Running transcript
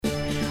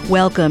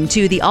Welcome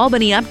to the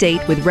Albany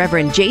Update with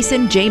Reverend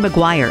Jason J.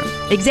 McGuire,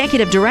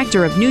 Executive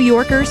Director of New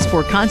Yorkers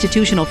for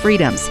Constitutional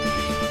Freedoms.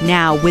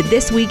 Now, with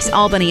this week's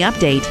Albany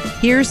Update,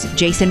 here's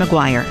Jason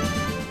McGuire.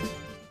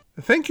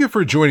 Thank you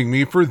for joining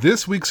me for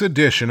this week's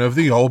edition of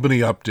the Albany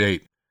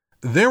Update.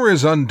 There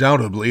is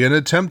undoubtedly an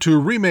attempt to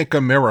remake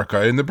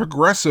America in the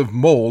progressive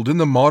mold in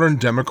the modern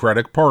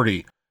Democratic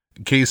Party.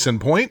 Case in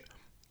point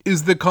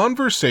is the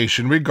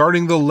conversation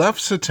regarding the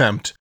left's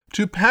attempt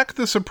to pack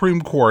the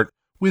Supreme Court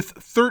with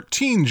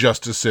 13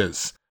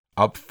 justices,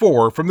 up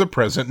 4 from the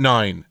present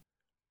 9.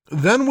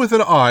 Then, with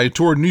an eye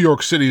toward New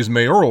York City's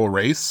mayoral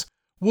race,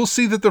 we'll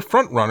see that the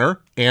frontrunner,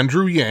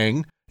 Andrew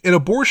Yang, an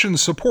abortion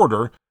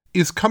supporter,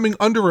 is coming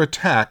under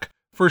attack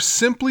for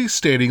simply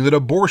stating that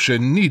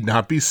abortion need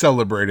not be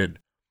celebrated.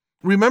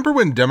 Remember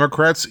when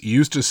Democrats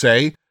used to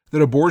say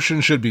that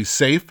abortion should be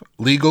safe,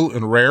 legal,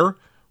 and rare?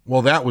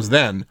 Well, that was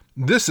then.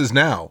 This is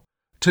now.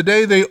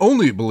 Today, they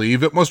only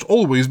believe it must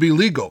always be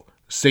legal.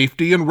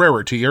 Safety and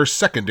rarity are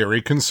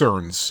secondary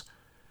concerns.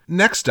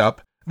 Next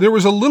up, there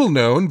was a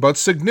little-known but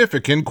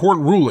significant court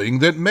ruling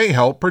that may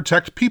help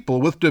protect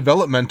people with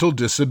developmental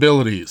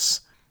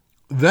disabilities.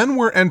 Then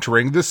we're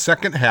entering the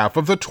second half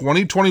of the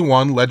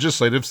 2021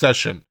 legislative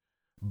session.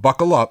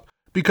 Buckle up,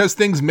 because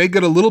things may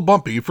get a little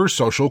bumpy for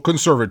social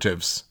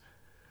conservatives.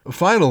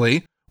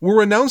 Finally,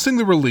 we're announcing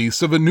the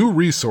release of a new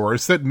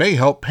resource that may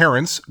help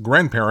parents,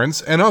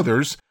 grandparents, and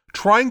others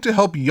trying to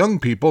help young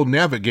people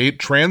navigate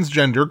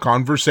transgender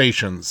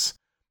conversations.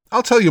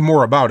 I'll tell you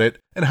more about it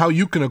and how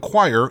you can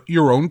acquire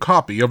your own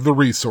copy of the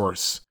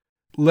resource.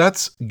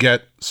 Let's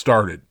get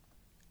started.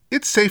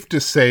 It's safe to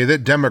say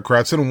that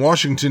Democrats in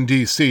Washington,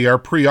 D.C. are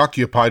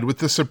preoccupied with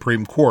the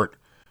Supreme Court.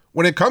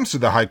 When it comes to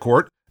the High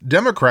Court,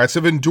 Democrats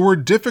have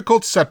endured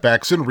difficult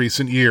setbacks in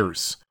recent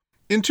years.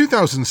 In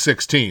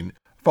 2016,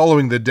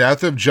 following the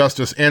death of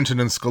Justice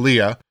Antonin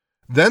Scalia,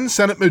 then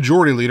Senate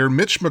Majority Leader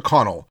Mitch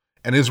McConnell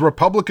and his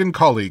Republican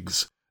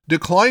colleagues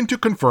declined to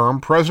confirm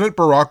President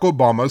Barack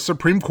Obama's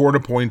Supreme Court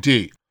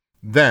appointee,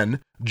 then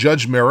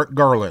Judge Merrick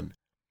Garland.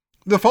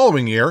 The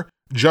following year,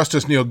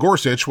 Justice Neil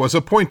Gorsuch was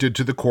appointed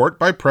to the court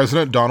by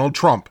President Donald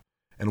Trump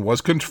and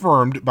was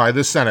confirmed by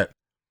the Senate.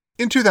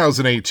 In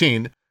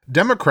 2018,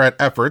 Democrat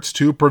efforts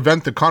to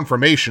prevent the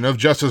confirmation of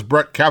Justice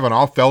Brett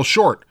Kavanaugh fell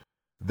short.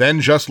 Then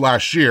just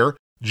last year,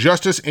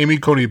 Justice Amy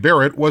Coney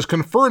Barrett was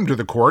confirmed to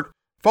the court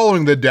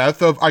following the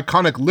death of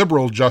iconic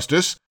liberal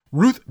Justice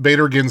Ruth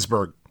Bader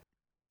Ginsburg.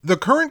 The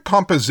current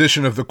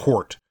composition of the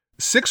court,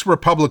 6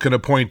 Republican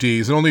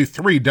appointees and only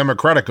 3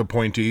 Democratic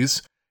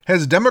appointees,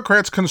 has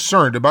Democrats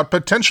concerned about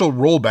potential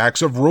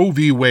rollbacks of Roe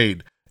v.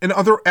 Wade and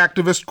other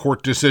activist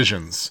court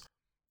decisions.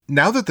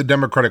 Now that the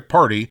Democratic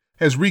Party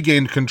has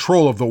regained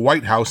control of the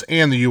White House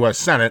and the U.S.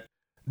 Senate,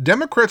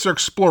 Democrats are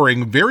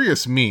exploring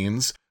various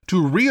means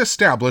to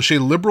reestablish a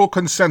liberal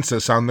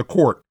consensus on the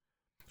court.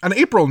 On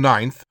April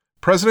 9th,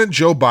 President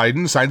Joe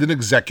Biden signed an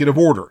executive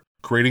order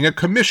creating a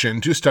commission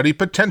to study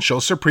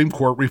potential Supreme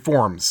Court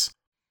reforms.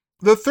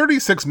 The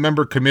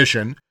 36-member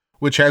commission,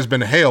 which has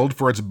been hailed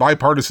for its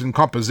bipartisan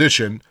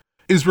composition,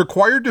 is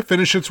required to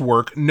finish its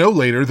work no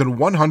later than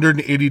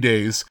 180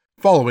 days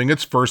following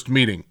its first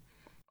meeting.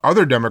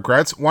 Other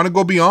Democrats want to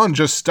go beyond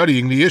just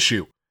studying the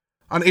issue.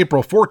 On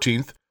April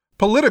 14th,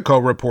 Politico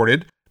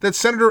reported that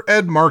Senator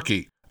Ed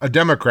Markey, a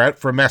Democrat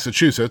from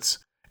Massachusetts,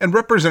 and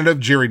Representative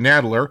Jerry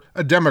Nadler,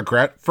 a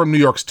Democrat from New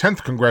York's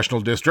 10th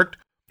Congressional District,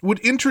 would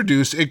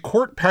introduce a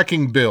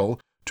court-packing bill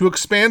to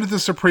expand the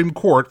Supreme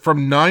Court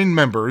from 9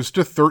 members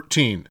to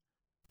 13.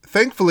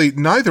 Thankfully,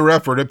 neither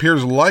effort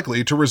appears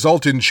likely to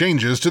result in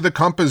changes to the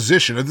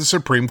composition of the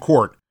Supreme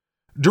Court.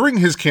 During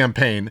his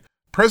campaign,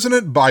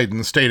 President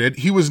Biden stated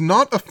he was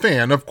not a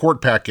fan of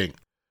court-packing.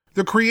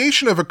 The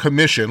creation of a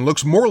commission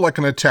looks more like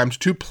an attempt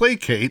to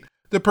placate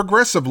the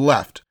progressive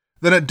left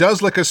than it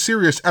does like a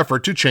serious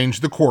effort to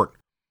change the court.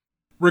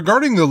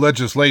 Regarding the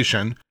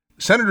legislation,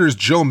 Senators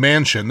Joe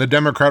Manchin, the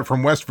Democrat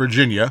from West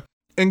Virginia,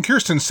 and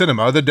Kyrsten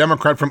Sinema, the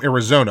Democrat from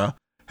Arizona,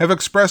 have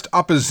expressed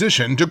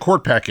opposition to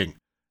court packing,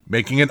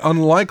 making it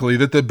unlikely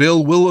that the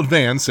bill will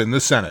advance in the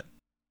Senate.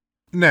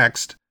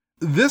 Next,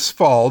 this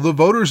fall, the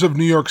voters of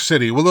New York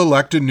City will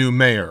elect a new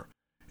mayor.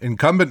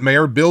 Incumbent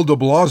Mayor Bill de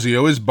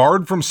Blasio is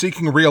barred from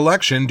seeking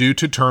re-election due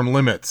to term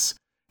limits,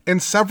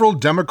 and several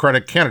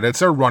Democratic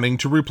candidates are running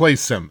to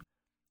replace him.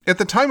 At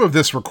the time of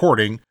this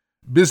recording,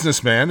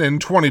 businessman and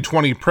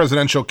 2020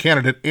 presidential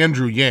candidate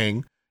Andrew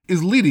Yang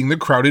is leading the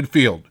crowded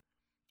field.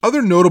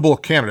 Other notable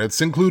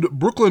candidates include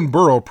Brooklyn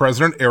Borough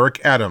President Eric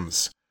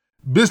Adams,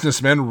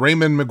 businessman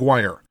Raymond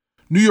McGuire,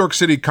 New York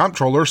City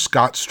Comptroller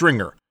Scott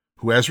Stringer,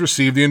 who has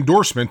received the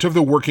endorsement of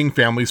the Working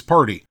Families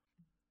Party,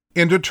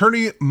 and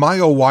attorney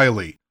Maya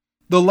Wiley.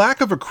 The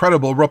lack of a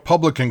credible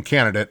Republican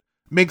candidate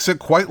makes it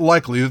quite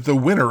likely that the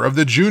winner of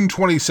the June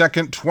 22,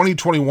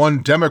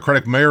 2021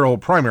 Democratic mayoral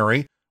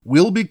primary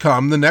will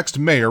become the next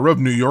mayor of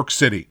New York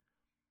City.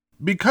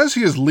 Because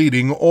he is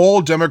leading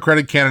all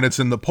Democratic candidates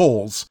in the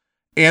polls,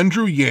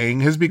 Andrew Yang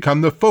has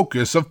become the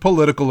focus of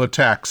political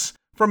attacks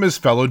from his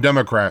fellow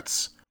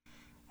Democrats.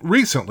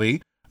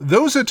 Recently,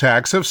 those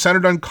attacks have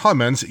centered on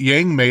comments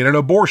Yang made on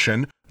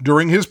abortion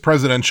during his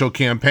presidential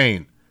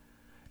campaign.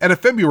 At a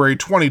February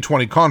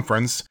 2020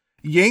 conference,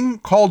 Yang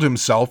called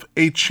himself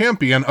a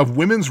champion of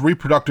women's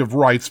reproductive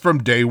rights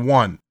from day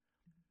one,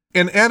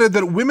 and added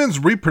that women's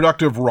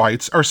reproductive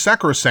rights are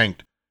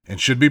sacrosanct and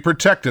should be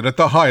protected at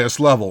the highest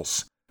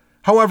levels.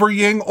 However,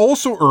 Yang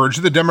also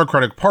urged the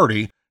Democratic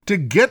Party to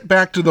get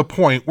back to the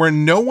point where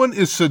no one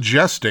is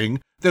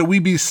suggesting that we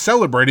be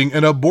celebrating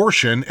an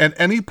abortion at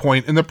any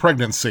point in the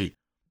pregnancy.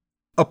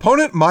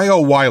 Opponent Maya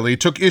Wiley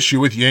took issue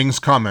with Yang's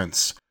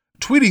comments,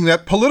 tweeting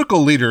that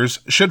political leaders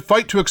should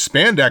fight to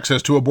expand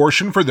access to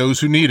abortion for those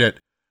who need it,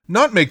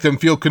 not make them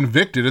feel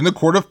convicted in the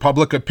court of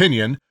public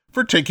opinion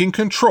for taking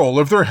control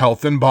of their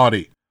health and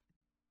body.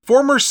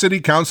 Former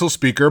City Council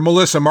Speaker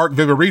Melissa Mark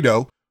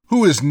Viverito,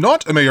 who is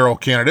not a mayoral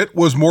candidate,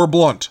 was more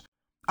blunt.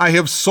 I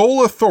have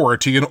sole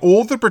authority in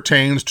all that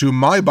pertains to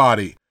my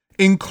body,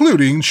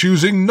 including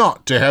choosing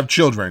not to have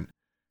children.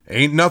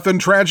 Ain't nothing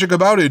tragic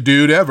about it,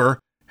 dude, ever.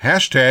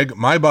 Hashtag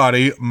my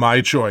body,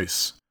 my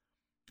choice.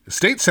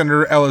 State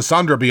Senator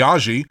Alessandra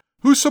Biaggi,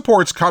 who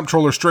supports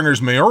Comptroller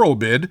Stringer's mayoral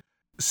bid,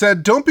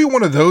 said don't be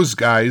one of those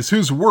guys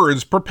whose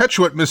words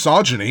perpetuate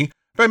misogyny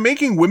by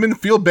making women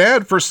feel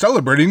bad for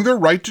celebrating their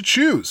right to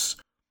choose.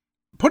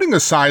 Putting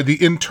aside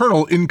the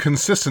internal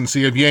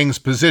inconsistency of Yang's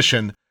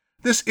position,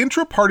 this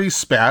intra-party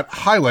spat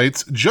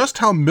highlights just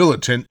how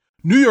militant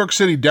New York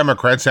City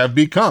Democrats have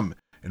become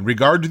in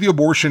regard to the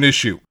abortion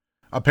issue.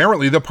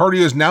 Apparently, the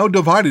party is now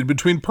divided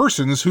between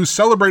persons who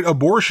celebrate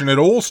abortion at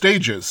all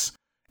stages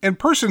and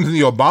persons in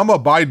the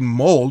Obama-Biden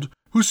mold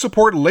who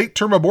support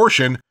late-term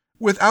abortion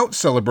without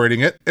celebrating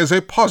it as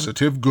a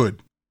positive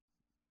good.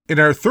 In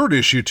our third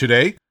issue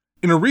today,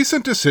 in a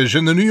recent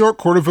decision, the New York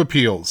Court of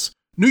Appeals,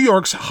 New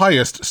York's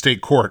highest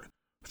state court,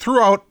 threw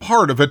out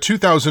part of a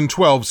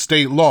 2012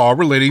 state law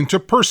relating to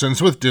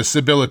persons with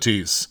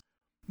disabilities.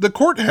 The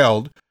court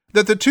held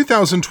that the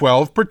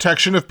 2012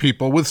 Protection of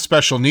People with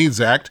Special Needs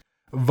Act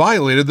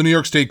violated the New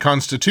York State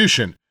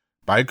Constitution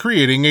by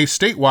creating a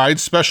statewide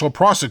special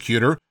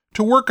prosecutor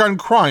to work on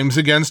crimes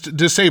against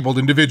disabled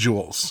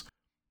individuals.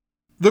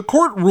 The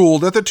court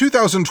ruled that the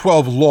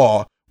 2012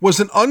 law was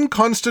an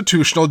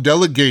unconstitutional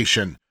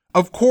delegation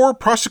of core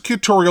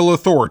prosecutorial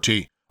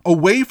authority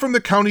away from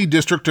the county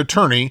district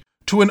attorney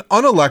to an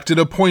unelected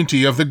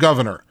appointee of the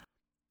governor.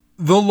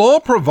 The law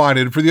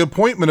provided for the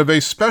appointment of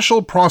a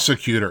special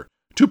prosecutor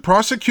to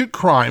prosecute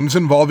crimes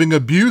involving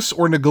abuse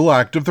or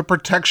neglect of the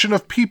Protection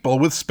of People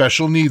with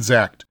Special Needs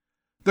Act.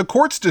 The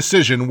court's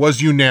decision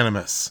was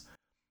unanimous.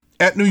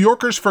 At New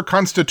Yorkers for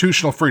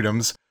Constitutional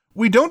Freedoms,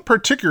 we don't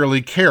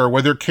particularly care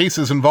whether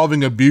cases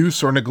involving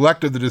abuse or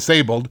neglect of the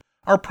disabled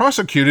are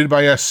prosecuted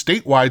by a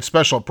statewide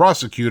special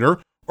prosecutor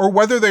or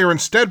whether they are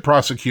instead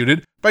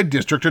prosecuted by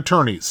district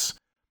attorneys.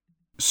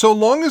 So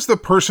long as the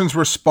persons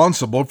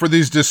responsible for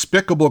these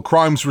despicable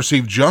crimes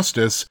receive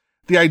justice,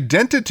 the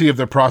identity of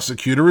the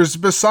prosecutor is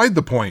beside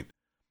the point.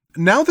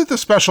 Now that the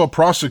special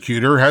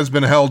prosecutor has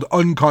been held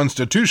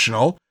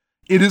unconstitutional,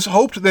 it is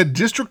hoped that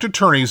district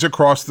attorneys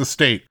across the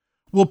state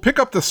will pick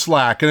up the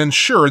slack and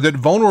ensure that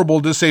vulnerable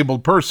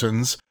disabled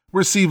persons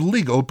receive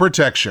legal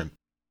protection.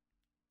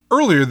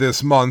 Earlier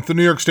this month, the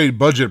New York State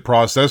budget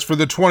process for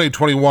the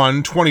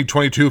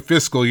 2021-2022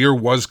 fiscal year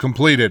was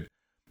completed,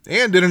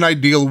 and in an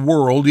ideal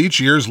world, each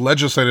year's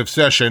legislative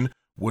session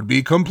would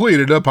be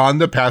completed upon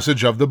the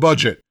passage of the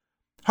budget.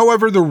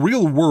 However, the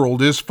real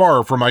world is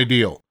far from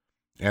ideal,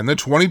 and the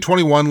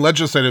 2021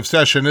 legislative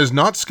session is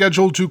not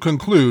scheduled to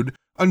conclude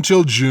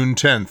until June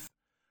 10th.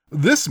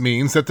 This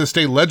means that the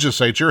state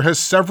legislature has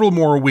several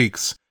more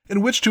weeks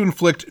in which to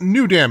inflict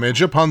new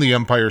damage upon the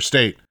Empire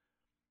State.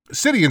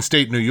 City and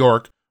State New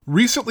York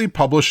recently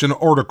published an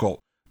article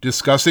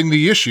discussing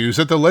the issues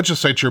that the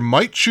legislature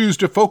might choose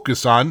to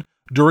focus on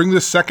during the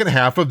second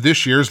half of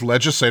this year's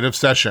legislative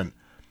session.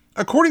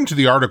 According to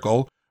the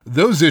article,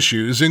 those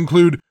issues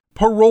include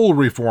parole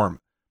reform,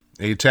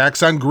 a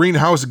tax on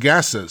greenhouse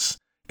gases,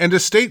 and a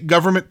state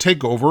government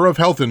takeover of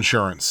health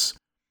insurance.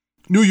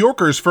 New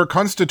Yorkers for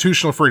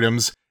Constitutional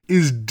Freedoms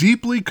is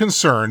deeply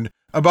concerned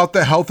about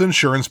the health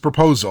insurance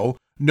proposal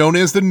known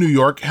as the New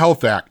York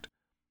Health Act.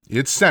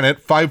 It's Senate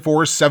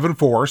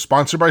 5474,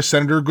 sponsored by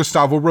Senator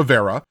Gustavo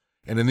Rivera,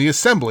 and in the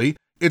Assembly,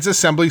 it's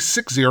Assembly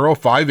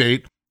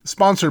 6058,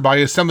 sponsored by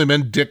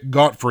Assemblyman Dick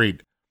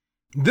Gottfried.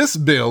 This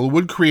bill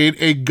would create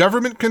a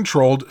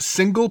government-controlled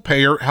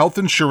single-payer health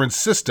insurance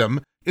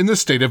system in the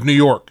state of New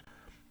York.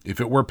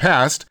 If it were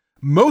passed,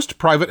 most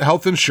private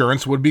health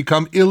insurance would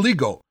become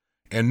illegal,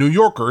 and New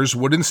Yorkers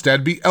would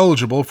instead be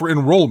eligible for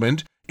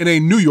enrollment in a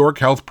New York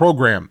health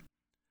program.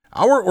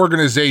 Our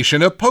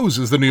organization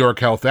opposes the New York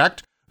Health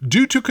Act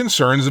due to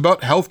concerns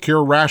about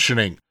healthcare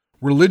rationing,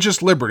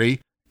 religious liberty,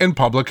 and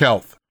public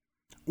health.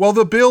 While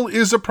the bill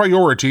is a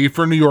priority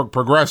for New York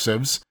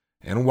progressives,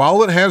 and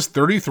while it has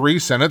 33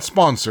 Senate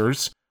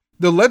sponsors,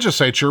 the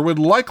legislature would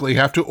likely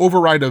have to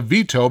override a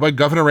veto by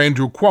Governor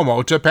Andrew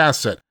Cuomo to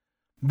pass it.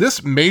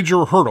 This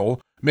major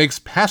hurdle makes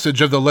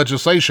passage of the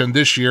legislation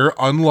this year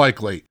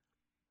unlikely.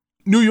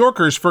 New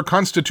Yorkers for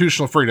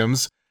Constitutional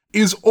Freedoms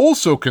is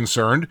also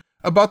concerned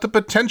about the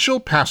potential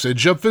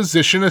passage of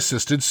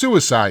physician-assisted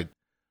suicide.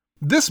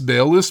 This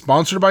bill is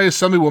sponsored by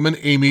Assemblywoman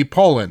Amy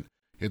Pollin.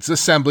 It's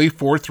Assembly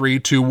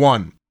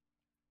 4321.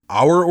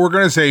 Our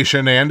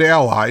organization and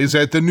allies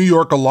at the New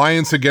York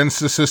Alliance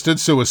Against Assisted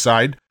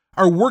Suicide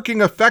are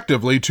working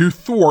effectively to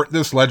thwart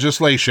this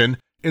legislation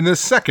in the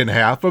second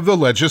half of the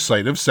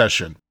legislative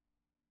session.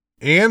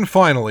 And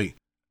finally,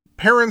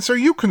 parents, are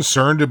you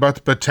concerned about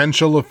the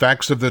potential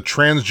effects of the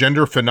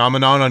transgender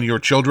phenomenon on your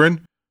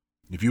children?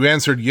 If you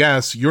answered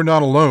yes, you're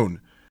not alone.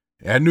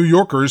 At New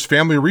Yorkers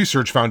Family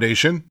Research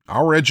Foundation,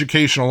 our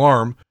educational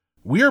arm,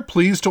 we are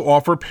pleased to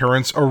offer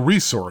parents a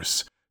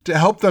resource to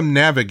help them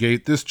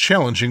navigate this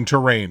challenging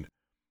terrain.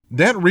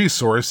 That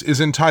resource is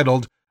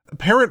entitled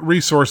Parent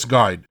Resource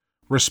Guide,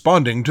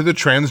 Responding to the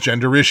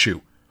Transgender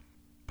Issue.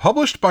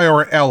 Published by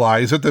our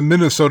allies at the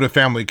Minnesota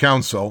Family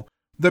Council,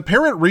 the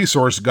Parent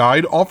Resource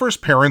Guide offers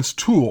parents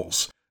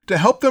tools to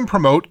help them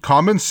promote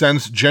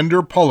common-sense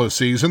gender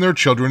policies in their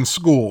children's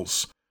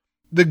schools.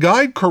 The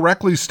guide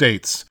correctly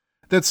states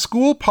that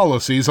school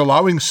policies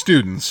allowing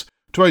students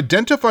to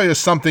identify as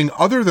something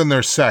other than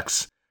their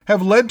sex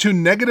have led to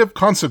negative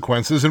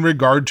consequences in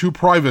regard to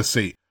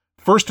privacy,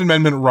 First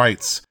Amendment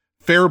rights,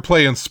 fair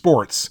play in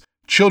sports,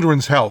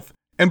 children's health,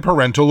 and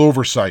parental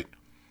oversight.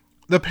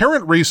 The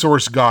Parent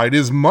Resource Guide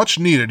is much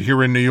needed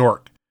here in New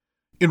York.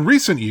 In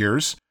recent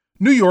years,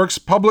 New York's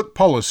public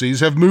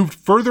policies have moved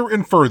further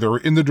and further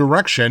in the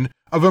direction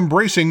of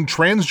embracing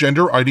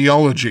transgender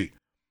ideology.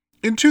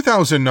 In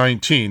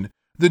 2019,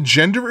 the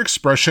Gender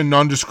Expression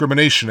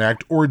Non-Discrimination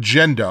Act, or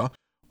GENDA,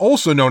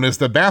 also known as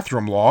the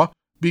Bathroom Law,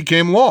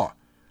 became law.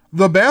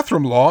 The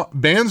Bathroom Law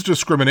bans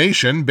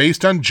discrimination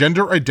based on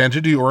gender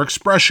identity or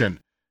expression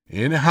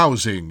in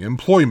housing,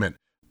 employment,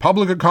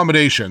 public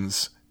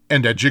accommodations,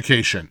 and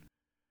education.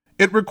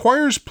 It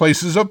requires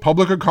places of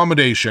public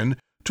accommodation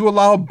to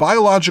allow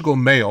biological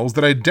males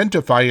that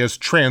identify as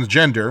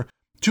transgender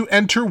to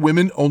enter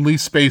women-only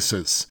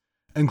spaces,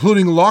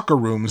 including locker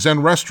rooms and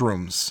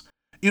restrooms.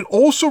 It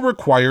also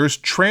requires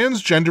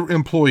transgender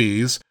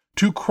employees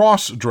to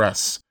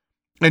cross-dress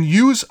and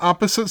use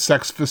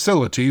opposite-sex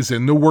facilities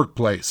in the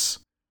workplace.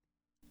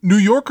 New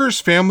Yorkers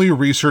Family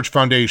Research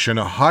Foundation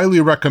highly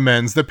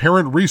recommends the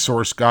Parent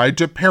Resource Guide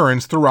to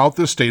parents throughout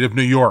the state of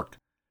New York.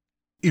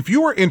 If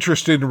you are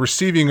interested in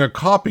receiving a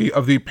copy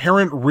of the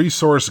Parent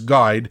Resource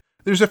Guide,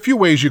 there's a few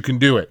ways you can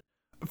do it.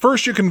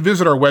 First, you can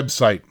visit our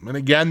website, and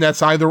again,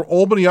 that's either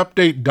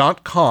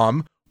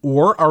albanyupdate.com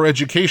or our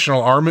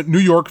educational arm at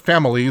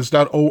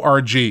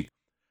newyorkfamilies.org.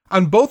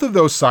 On both of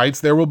those sites,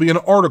 there will be an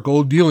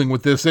article dealing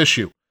with this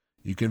issue.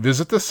 You can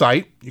visit the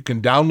site, you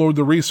can download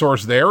the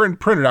resource there, and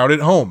print it out at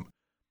home.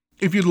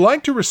 If you'd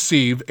like to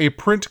receive a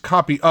print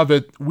copy of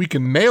it, we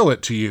can mail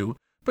it to you,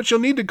 but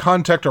you'll need to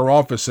contact our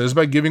offices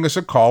by giving us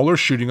a call or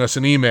shooting us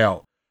an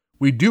email.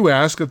 We do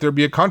ask that there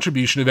be a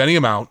contribution of any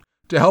amount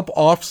to help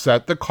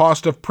offset the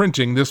cost of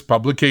printing this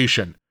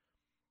publication.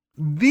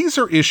 These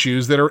are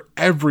issues that are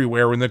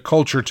everywhere in the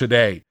culture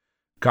today.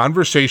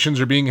 Conversations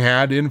are being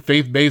had in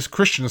faith-based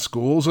Christian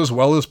schools as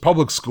well as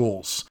public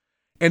schools.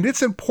 And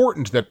it's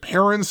important that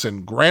parents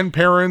and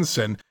grandparents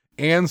and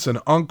aunts and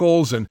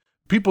uncles and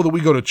people that we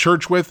go to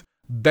church with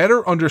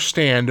better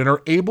understand and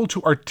are able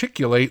to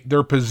articulate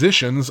their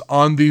positions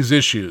on these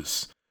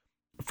issues.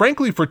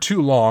 Frankly, for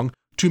too long,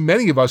 too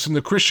many of us in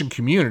the Christian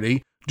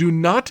community do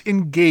not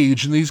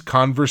engage in these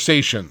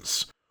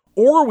conversations,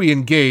 or we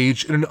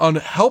engage in an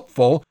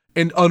unhelpful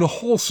and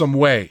unwholesome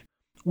way.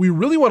 We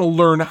really want to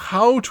learn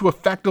how to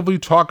effectively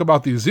talk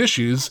about these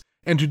issues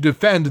and to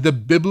defend the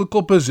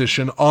biblical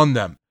position on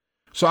them.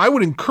 So I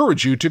would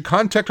encourage you to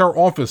contact our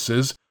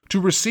offices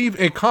to receive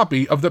a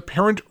copy of the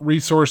Parent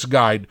Resource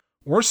Guide,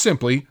 or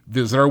simply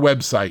visit our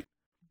website.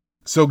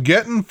 So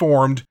get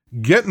informed,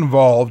 get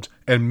involved,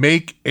 and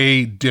make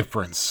a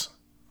difference.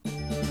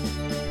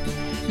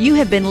 You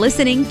have been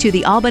listening to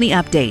the Albany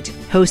Update,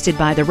 hosted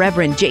by the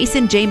Reverend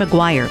Jason J.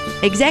 McGuire,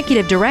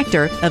 Executive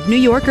Director of New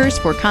Yorkers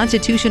for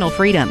Constitutional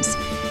Freedoms.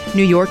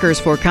 New Yorkers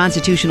for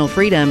Constitutional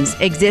Freedoms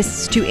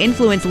exists to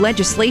influence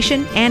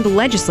legislation and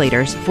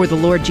legislators for the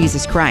Lord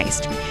Jesus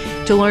Christ.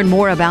 To learn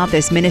more about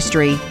this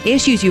ministry,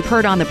 issues you've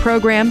heard on the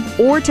program,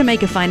 or to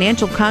make a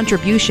financial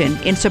contribution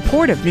in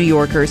support of New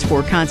Yorkers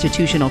for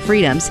Constitutional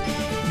Freedoms,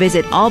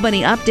 visit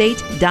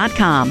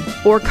albanyupdate.com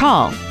or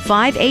call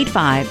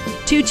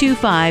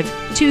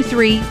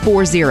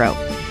 585-225-2340.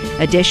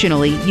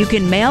 Additionally, you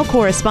can mail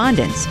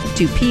correspondence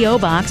to P.O.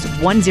 Box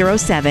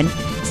 107,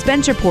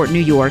 Spencerport, New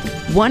York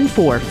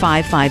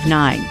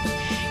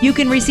 14559. You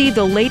can receive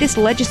the latest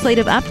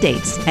legislative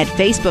updates at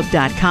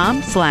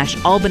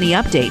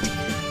facebook.com/albanyupdate.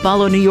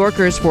 Follow New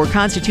Yorkers for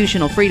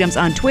Constitutional Freedoms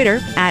on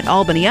Twitter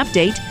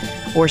 @AlbanyUpdate,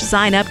 or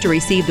sign up to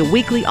receive the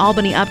weekly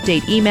Albany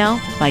Update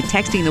email by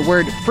texting the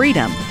word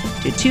FREEDOM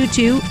to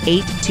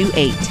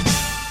 22828.